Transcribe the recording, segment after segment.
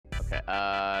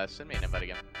Okay, send me an invite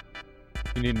again.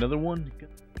 You need another one?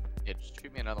 Yeah, just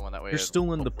shoot me another one that way. You're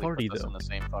still in the hopefully party, puts us though. In the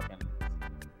same fucking...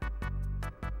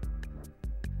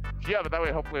 Yeah, but that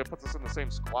way hopefully it puts us in the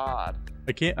same squad.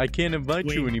 I can't invite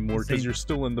you anymore because you're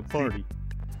still in the party.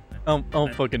 I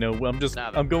don't fucking know.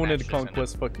 I'm going into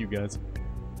Conquest. Fuck you guys.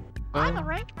 I'm a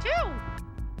rank 2!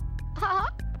 Haha!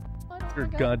 You're a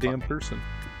goddamn person.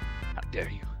 How dare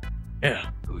you? Yeah.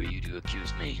 Who are you to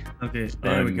accuse me? Okay,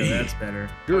 there we go. That's better.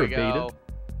 You're a beta.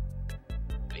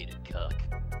 Baited cuck.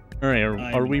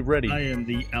 Alright, are we ready? I am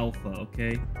the alpha,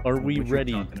 okay? Are we What you're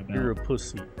ready? talking about. You're a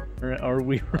pussy. Alright, are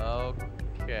we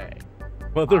Okay.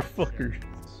 Motherfuckers.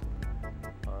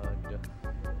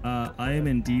 I am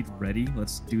indeed ready.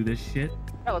 Let's do this shit.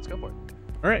 Yeah, let's go for it.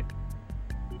 Alright.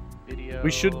 Video... We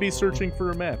should be searching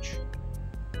for a match.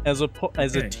 As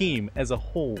a team, as a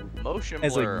whole. Motion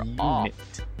as blur a unit. off.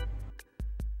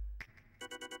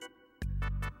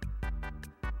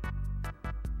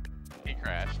 He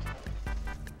crashed.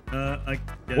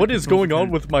 What is going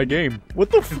on with my game? What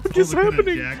the fuck is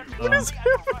happening? What is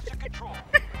happening?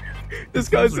 This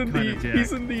guy's in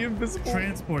he's in the invisible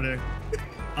transporter.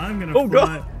 I'm gonna Oh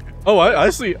god. Oh,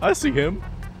 I see him.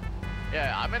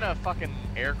 Yeah, I'm in a fucking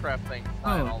aircraft thing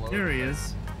flying all over. There he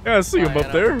is. Yeah, I see him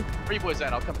up there. Where you boys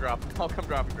at? I'll come drop and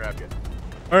grab you.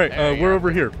 Alright, we're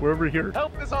over here. We're over here.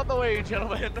 Help is on the way,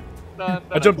 gentlemen. Dun,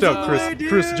 I jumped out, Chris. Away,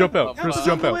 Chris, jump out. Dun, Chris, dun,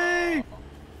 jump out.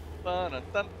 dun, dun,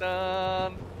 dun,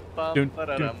 dun. Bum, Dun,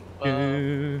 ba-da-dum, dun,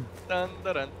 bum. Dun,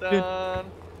 dun, dun, dun.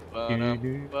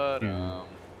 Ba-dum, ba-dum, ba-da-dum,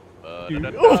 Oh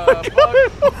my ba-dum.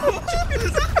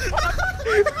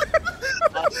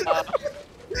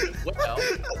 Well.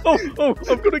 Oh,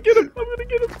 I'm gonna get him.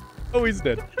 Oh, he's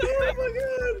dead. Oh my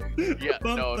god. Yeah,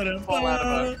 no, if you fall out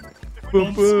of a...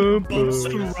 Boom, boom, Bumps the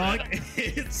boom. rock.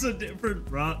 It's a different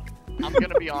rock. I'm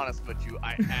gonna be honest with you,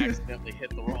 I accidentally hit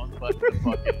the wrong button to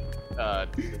fucking,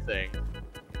 do the thing.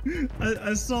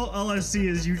 I saw, all I see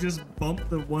is you just bump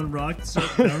the one rock, start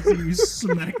bouncing, you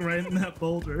smack right in that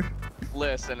boulder.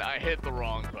 Listen, I hit the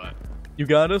wrong button. You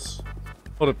got us?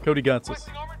 Hold up, Cody got us.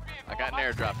 I got an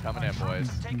airdrop coming in, boys.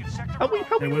 How we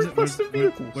requesting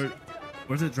vehicles?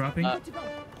 Where's it dropping?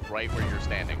 Right where you're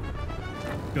standing.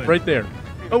 Good. Right there.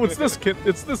 Oh, it's this kid.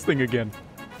 It's this thing again.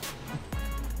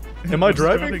 Am I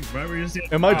driving? Right where you're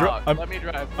standing. Am I driving? Let me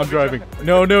drive. I'm driving.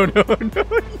 No. You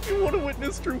want to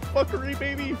witness true fuckery,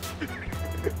 baby?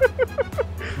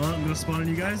 Well, I'm gonna spawn on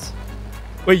you guys.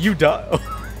 Wait, you died?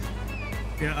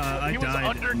 Yeah, I he was died.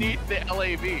 underneath the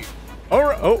LAV. All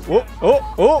right.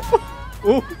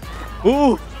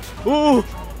 Oh.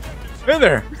 Hey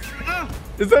there. Ah!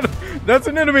 That's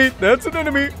an enemy. That's an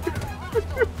enemy.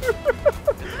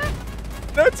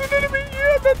 That's an enemy.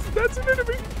 Yeah, that's an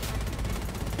enemy.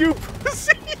 You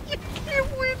pussy. You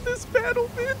can't win this battle,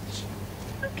 bitch.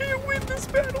 You can't win this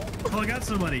battle. Oh, I got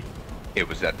somebody. It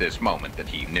was at this moment that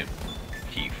he knew.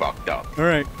 He fucked up. All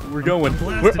right, we're going. I'm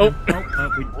We're, blasting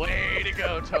him. Way to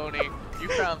go, Tony. You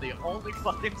found the only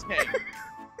fucking tank.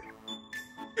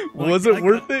 Was it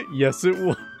worth it? Yes, it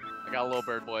was. I got a little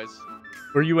bird, boys.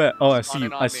 Where you at? Oh, I see you.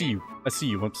 Spawning on I see me. you. I see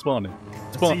you. I'm spawning.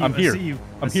 I Spawn. see you, I'm here. I see you.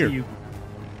 I'm I see here. you.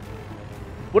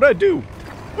 What'd I do?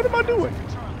 What am I doing?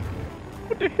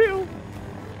 What the hell?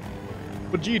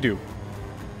 What'd you do?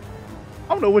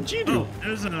 I don't know what you do.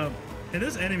 Oh,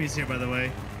 there's enemies here, by the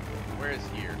way. Where is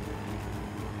here?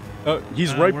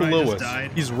 He's right where I below just us.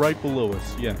 died. He's right below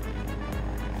us. Yeah.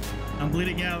 I'm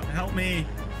bleeding out. Help me.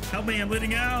 Help me. I'm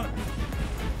bleeding out.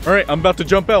 All right, I'm about to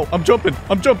jump out. I'm jumping,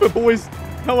 boys.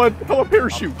 How I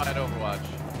parachute? I'll fight Overwatch.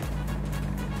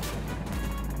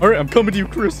 All right, I'm coming to you,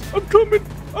 Chris. I'm coming,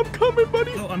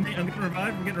 buddy. Oh, I'm getting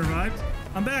revived. I'm getting revived.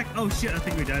 I'm back. Oh shit! I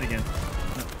think we died again.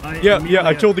 Yeah.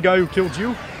 I killed the guy who killed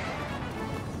you.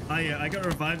 I got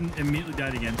revived and immediately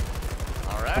died again.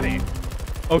 Alrighty.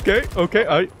 Okay.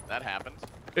 That happened.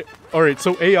 All right.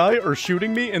 So AI are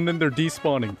shooting me and then they're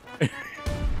despawning.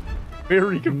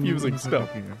 Very confusing stuff.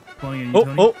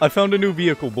 Oh! I found a new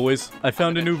vehicle, boys. I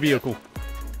found a new vehicle.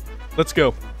 Let's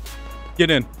go. Get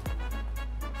in.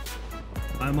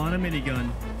 I'm on a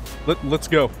minigun. Let's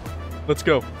go. Let's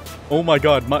go. Oh my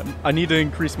god, I need to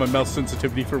increase my mouse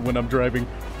sensitivity for when I'm driving.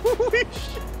 Holy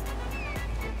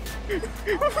shit.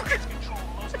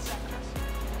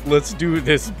 Let's do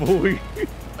this, boy.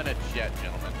 I'm in a jet,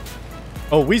 gentlemen.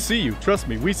 Oh, we see you. Trust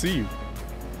me, we see you.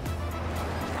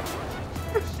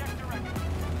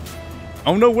 I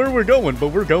don't know where we're going, but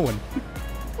we're going.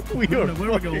 We Where are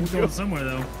we're going? We're going somewhere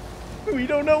though. We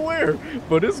don't know where,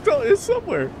 but it's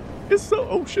somewhere.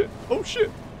 Oh shit.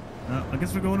 I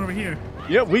guess we're going over here.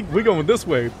 Yeah, we going this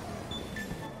way.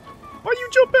 Why you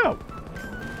jump out?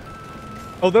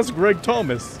 Oh, that's Greg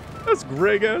Thomas. That's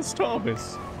Greg S.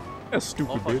 Thomas. That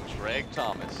stupid bitch. Greg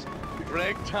Thomas.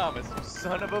 Greg Thomas, you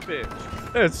son of a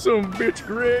bitch. That's some bitch,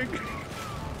 Greg.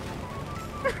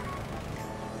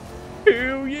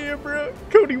 Hell yeah, bro.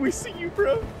 Cody, we see you,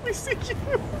 bro. We see you.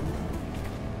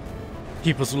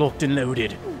 Keep us locked and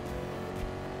loaded.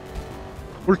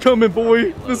 We're coming,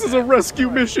 boy. This is a rescue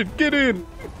mission. Get in. Is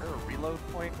there a reload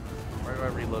point? Where do I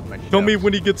reload my Tell me shells?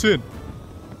 when he gets in.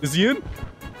 Is he in?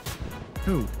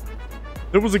 Who?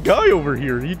 There was a guy over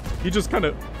here. He just kind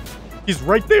of... He's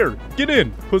right there. Get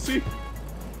in, pussy.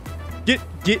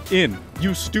 Get in,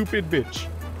 you stupid bitch.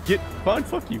 Fine,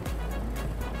 fuck you.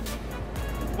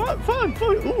 Fine.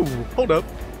 Ooh, hold up.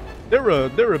 They're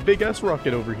a big ass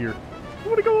rocket over here. You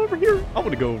wanna go over here? I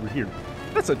wanna go over here.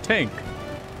 That's a tank.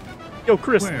 Yo,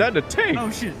 Chris, Where? that a tank. Oh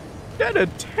shit. That a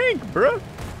tank, bruh.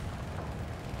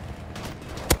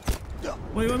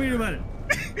 What do you want me to do about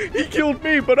it? He killed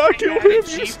me, but I killed him,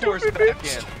 you stupid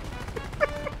bitch.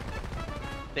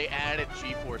 They added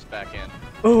G-Force back in.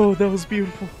 Oh, that was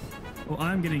beautiful. Oh,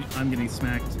 I'm getting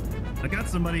smacked. I got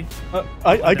somebody.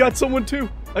 I got someone too.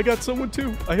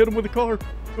 I hit him with a car.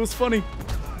 It was funny.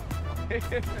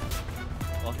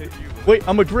 I'll hit you. Wait,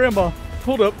 I'm a grandma.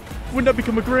 Hold up. When did I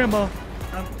become a grandma?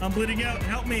 I'm bleeding out.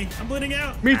 Help me. I'm bleeding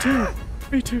out. Me too.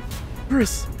 Me too.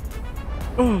 Chris.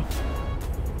 Oh.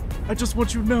 I just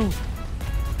want you to know.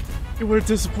 You were a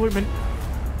disappointment.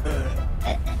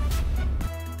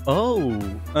 Oh.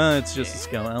 It's just a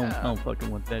scout. I don't fucking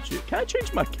want that shit. Can I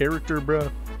change my character, bro?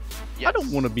 Yes. I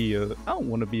don't want to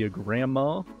be a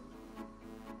grandma.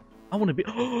 I want to be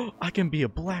I can be a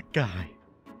black guy.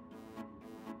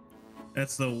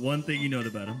 That's the one thing you know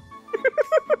about him.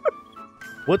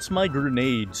 What's my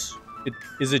grenades?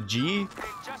 Is it G?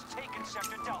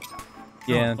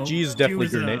 Yeah, Oh, G is definitely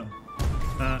Q grenade.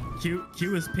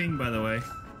 Q is ping, by the way.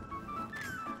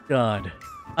 God,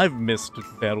 I've missed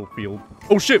Battlefield.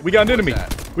 Oh shit, we got an enemy.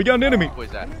 that? We got an enemy.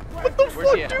 Where's that? What the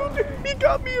Where's he fuck, at? dude? He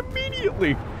got me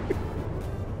immediately.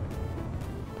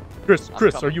 Chris,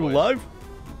 are coming, you boys. alive?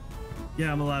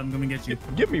 Yeah, I'm alive. I'm gonna get you.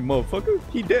 Get me, motherfucker.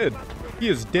 He dead. He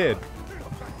is dead.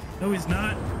 No, he's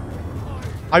not.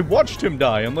 I watched him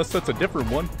die, unless that's a different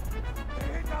one.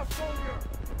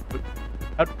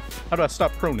 How do I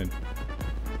stop proning?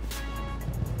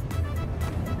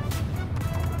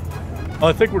 Oh,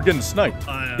 I think we're getting sniped.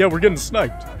 Yeah, we're getting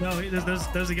sniped. No,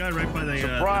 there's a guy right by the.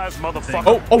 Surprise,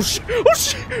 motherfucker. Oh shit! Oh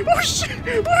shit! Oh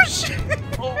shit! Oh shit!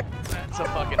 Oh, that's a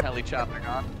fucking heli-chopper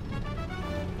gone.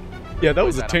 Yeah, that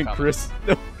was a Boys, tank, I'm Chris.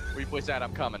 Where you boys at?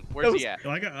 I'm coming. Where's he at? Oh,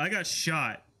 I got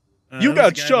shot. You there was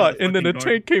got a guy shot, by and the then a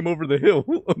fucking tank came over the hill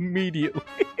immediately.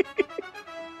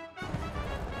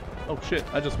 Oh shit!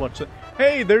 I just watched it.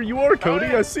 Hey, there you are, Cody.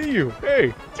 I see you.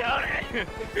 Hey, Down it!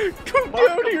 come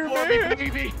down here, man.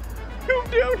 Baby.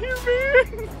 Come down here,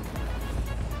 man.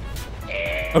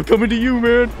 I'm coming to you,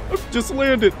 man. Just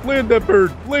land it. Land that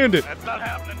bird. Land it. That's not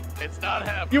happening. It's not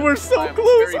happening. You were so I'm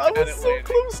close. very I bad was at so landing.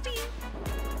 close to you.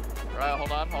 Alright,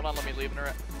 hold on. Let me leave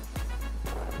her.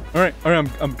 All right.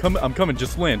 I'm coming.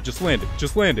 Just land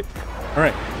it. All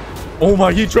right. Oh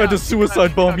my, he tried to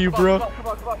suicide bomb you, bro.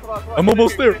 I'm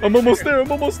almost there. I'm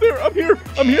here.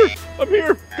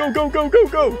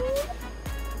 Go.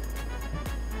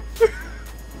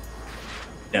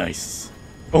 Nice.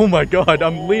 Oh my god,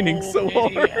 I'm leaning so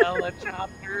hard.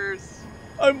 Helicopters.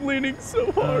 I'm leaning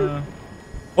so hard.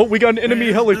 Oh, we got an enemy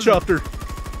Hey, helicopter.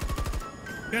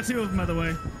 Got two of them, by the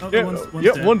way. Oh, Yeah, one's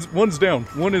yeah, dead. one's down.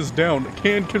 One is down.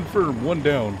 Can confirm. One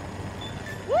down.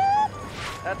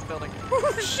 That's building.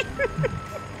 Oh shit.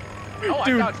 Oh,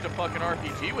 Dude. I dodged a fucking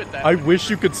RPG with that. I wish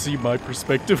you could see my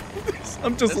perspective.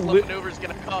 I'm just This maneuver's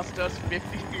gonna cost us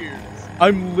 50 years.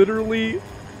 I'm literally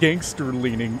gangster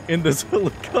leaning in this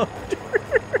helicopter.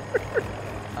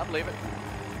 I'm leaving.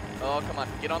 Oh, come on.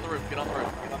 Get on the roof.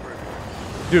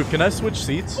 Dude, can I switch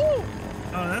seats? Oh,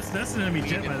 that's an enemy We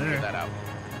jet need by to figure there. that out.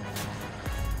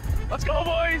 Let's go,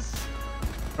 boys!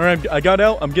 All right, I got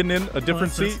out. I'm getting in a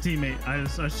different That's seat. a teammate. I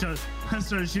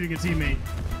started shooting a teammate.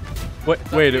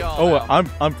 Wait. we all Oh, know.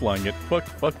 I'm flying it.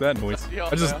 Fuck that noise. we all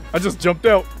I just jumped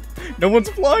out. No one's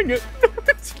flying it. No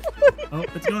one's flying it. Oh,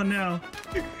 it's gone now.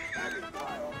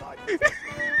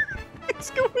 It's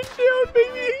going down,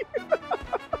 baby.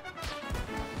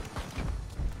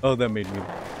 Oh, that made me.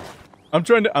 I'm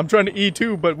trying to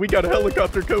E2, but we got a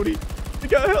helicopter, Cody. We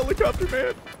got a helicopter,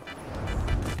 man.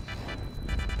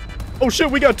 Oh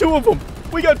shit, we got two of them.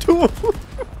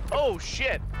 Oh,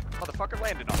 shit! Motherfucker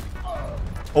landed on me.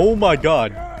 Oh my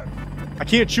god. I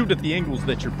can't shoot at the angles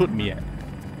that you're putting me at.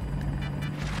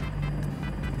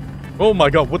 Oh my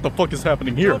god, what the fuck is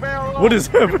happening here? What is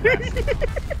happening?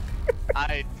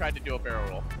 I tried to do a barrel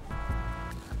roll.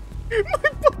 My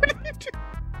body.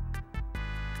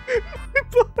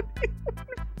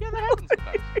 Yeah, that happens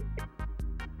sometimes.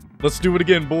 Let's do it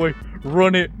again, boy.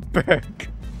 Run it back.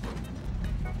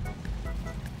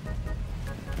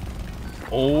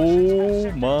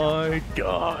 Oh my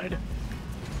god.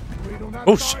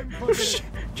 Oh shit. Oh shit.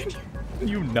 Can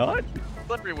you not?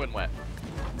 Slippery when wet.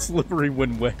 Slippery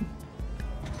when wet.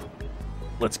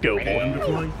 Let's go, I'm boy.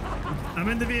 deploying. I'm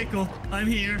in the vehicle. I'm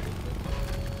here.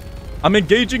 I'm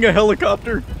engaging a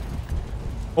helicopter.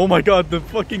 Oh my god, the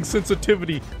fucking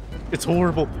sensitivity. It's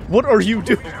horrible. What are you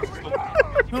doing?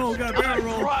 Oh god, barrel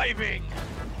roll. Driving.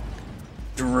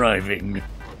 Driving.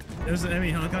 There's an enemy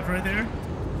helicopter right there.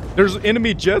 There's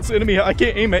enemy jets, I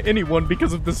can't aim at anyone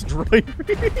because of this driving.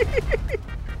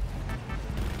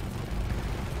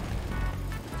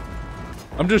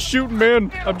 I'm just shooting,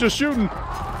 man. I'm just shooting.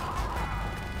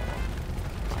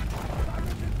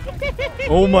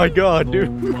 Oh my god, Oh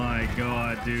dude. my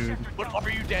god, dude. What, are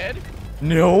you dead?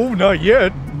 No, not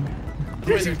yet.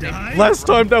 Did you die? Last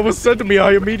time that was said to me,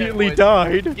 I immediately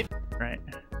died. Right.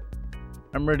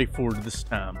 I'm ready for it this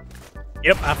time.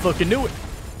 Yep, I fucking knew it.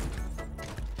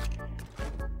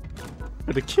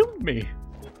 Could have killed me.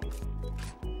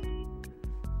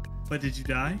 But did you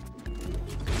die?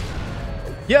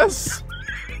 Yes.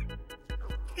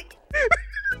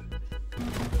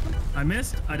 I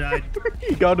missed. I died.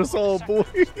 He got us all,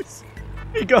 boys.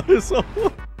 He got us all.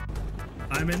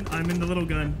 I'm in the little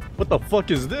gun. What the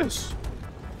fuck is this?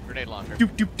 Grenade launcher. Doop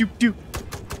doop doop doop.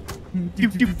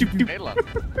 Doop doop doop doop. Grenade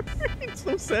launcher. It's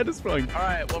so satisfying.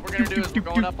 Alright, what we're gonna do is we're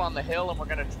going up on the hill and we're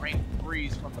gonna drain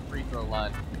freeze from the free throw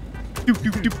line. Doop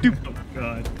doop doop doop. Oh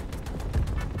god.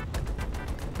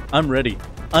 I'm ready.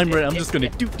 I'm ready. I'm just gonna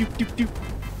doop doop doop doop.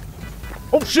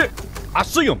 Oh shit! I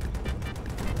see him.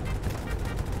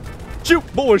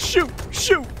 Shoot, boys, shoot,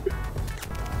 shoot.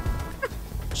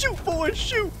 Shoot, boys,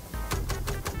 shoot.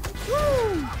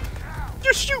 Woo.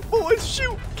 Just shoot, boys,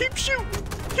 shoot. Keep shooting.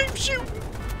 Keep shooting.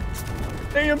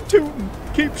 Damn tootin'.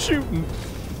 Keep shooting.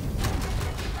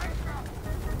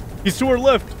 He's to our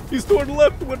left. He's to our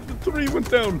left when the 3 went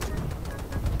down.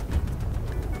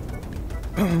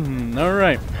 All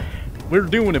right. We're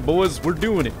doing it, boys. We're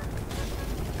doing it.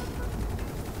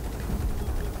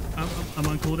 I'm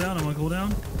on cooldown. I'm on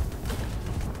cooldown.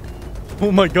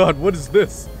 Oh my god, what is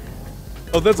this?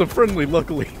 Oh, that's a friendly,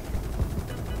 luckily.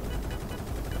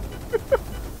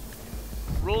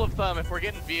 Rule of thumb, if we're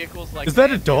getting vehicles like Is that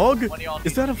a Mantis, dog? one of y'all Is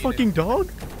needs that to a beat fucking it.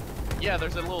 dog? Yeah,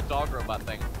 there's a little dog robot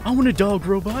thing. I want a dog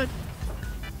robot.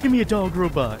 Give me a dog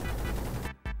robot.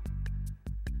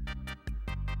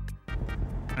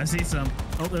 I see some.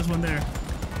 Oh, there's one there.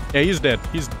 Yeah, he's dead.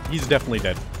 He's definitely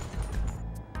dead.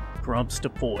 Grumps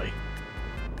deploy.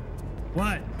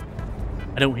 What?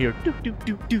 I don't hear do do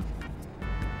do do.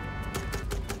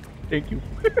 Thank you.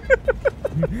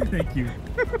 Thank you.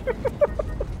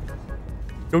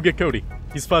 Go get Cody.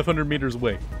 He's 500 meters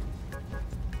away.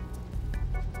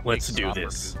 Let's Big do snopper,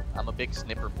 this. dude. I'm a big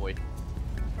snipper boy.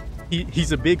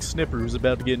 He's a big snipper who's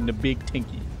about to get in a big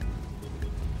tanky.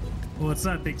 Well, it's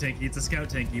not big tanky. It's a scout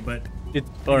tanky, but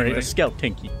All right, Anyway. a scout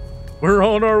tanky. We're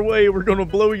on our way. We're gonna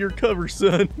blow your cover,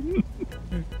 son.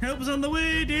 help us on the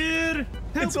way, dude.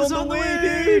 Help It's us on the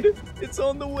way, dude. It's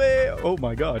on the way. Oh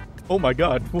my god. Oh my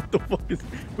god. What the fuck is?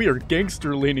 We are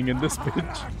gangster leaning in this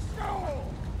bitch.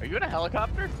 Are you in a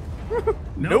helicopter?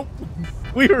 Nope.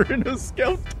 We are in a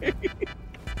scout tank.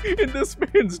 And this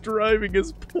man's driving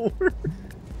is poor.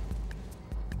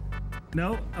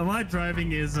 No, my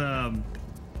driving is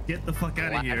get the fuck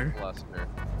out of here. Lackluster.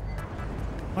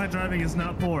 My driving is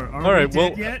not poor. Are All right, we well,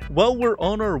 dead yet? while we're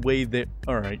on our way there.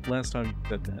 All right, last time you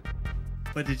said that.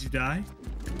 But did you die?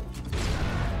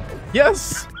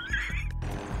 Yes.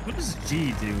 What does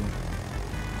G do?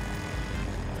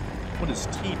 What does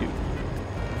T do?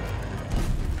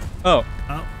 Oh,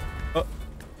 Oh,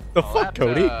 the Oh, fuck, that's,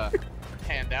 Cody?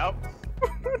 Hand out.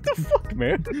 What the fuck,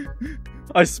 man?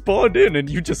 I spawned in and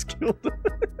you just killed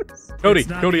us. Cody, It's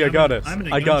not Cody, me, I got I'm us.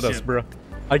 in a I got us, gunship. bro.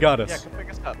 I got Yeah, us. come pick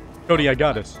us up. Cody, I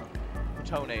got us.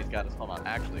 Tone's got us. Hold on,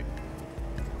 actually.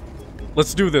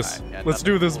 Let's do this. Alright, yeah, Let's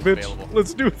do this, nothing bitch. cool's available.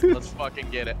 Let's do this. Let's fucking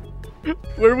get it.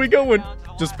 Where are we going?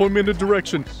 Just point me in a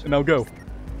direction and I'll go.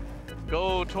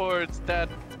 Go towards that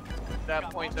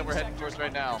point that we're heading towards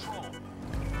right now.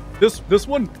 This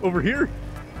one over here.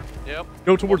 Yep.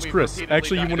 Go towards We've Chris. repeatedly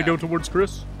Actually, you died want to go at. towards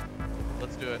Chris?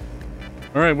 Let's do it.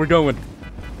 All right, we're going.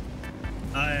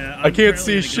 I'm I can't currently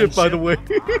see in a shit, by the gunship.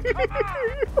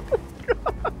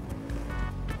 way.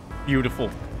 Beautiful.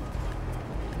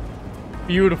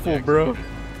 Beautiful, bro.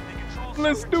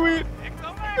 Let's do it.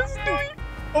 Let's do it.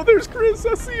 Oh, there's Chris.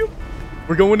 I see him.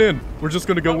 We're going in. We're just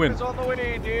gonna go in. Focus on the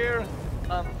way, dear.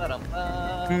 Dun,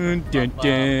 dun,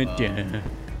 dun, dun.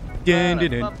 Dun, dun,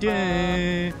 dun,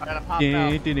 dun. I gotta pop Dun,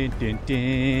 out. dun, dun, dun,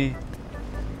 dun.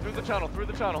 Through the tunnel, through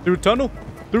the tunnel. Through tunnel?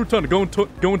 Through tunnel. Going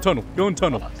tunnel. Going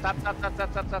tunnel. Stop, stop, stop,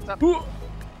 stop, stop, stop, stop. Ooh.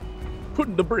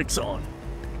 Putting the brakes on.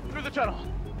 Through the tunnel.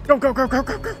 Go, go, go, go,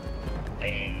 go, go.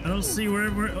 I don't see where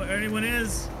anyone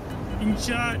is. Being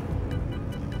shot.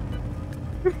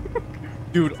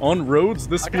 Dude, on roads,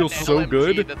 this I got feels an so LMG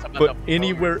good, that's about but to blow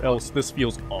anywhere your else, this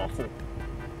feels awful.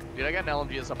 Dude, I got an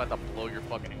LMG that's about to blow your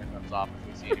fucking eardrums off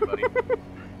if we see anybody.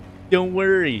 Don't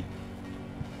worry.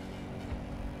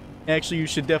 Actually, you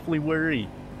should definitely worry.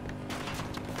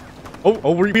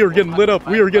 Oh, we are getting lit up.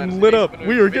 We are getting lit up.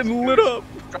 We are getting lit up.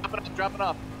 Drop it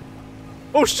off.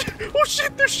 Oh shit! Oh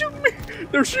shit! They're shooting me.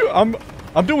 They're shooting.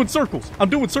 I'm doing circles. I'm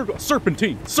doing circles.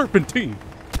 Serpentine. Serpentine.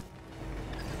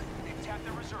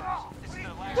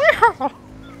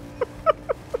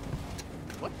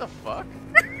 What the fuck?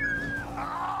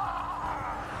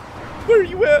 Where are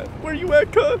you at? Where are you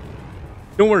at, cuz?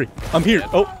 Don't worry. I'm here.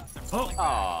 Oh.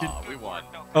 Aw, we won.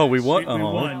 Oh, we won? We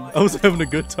Aw. won. I was having a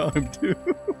good time, too.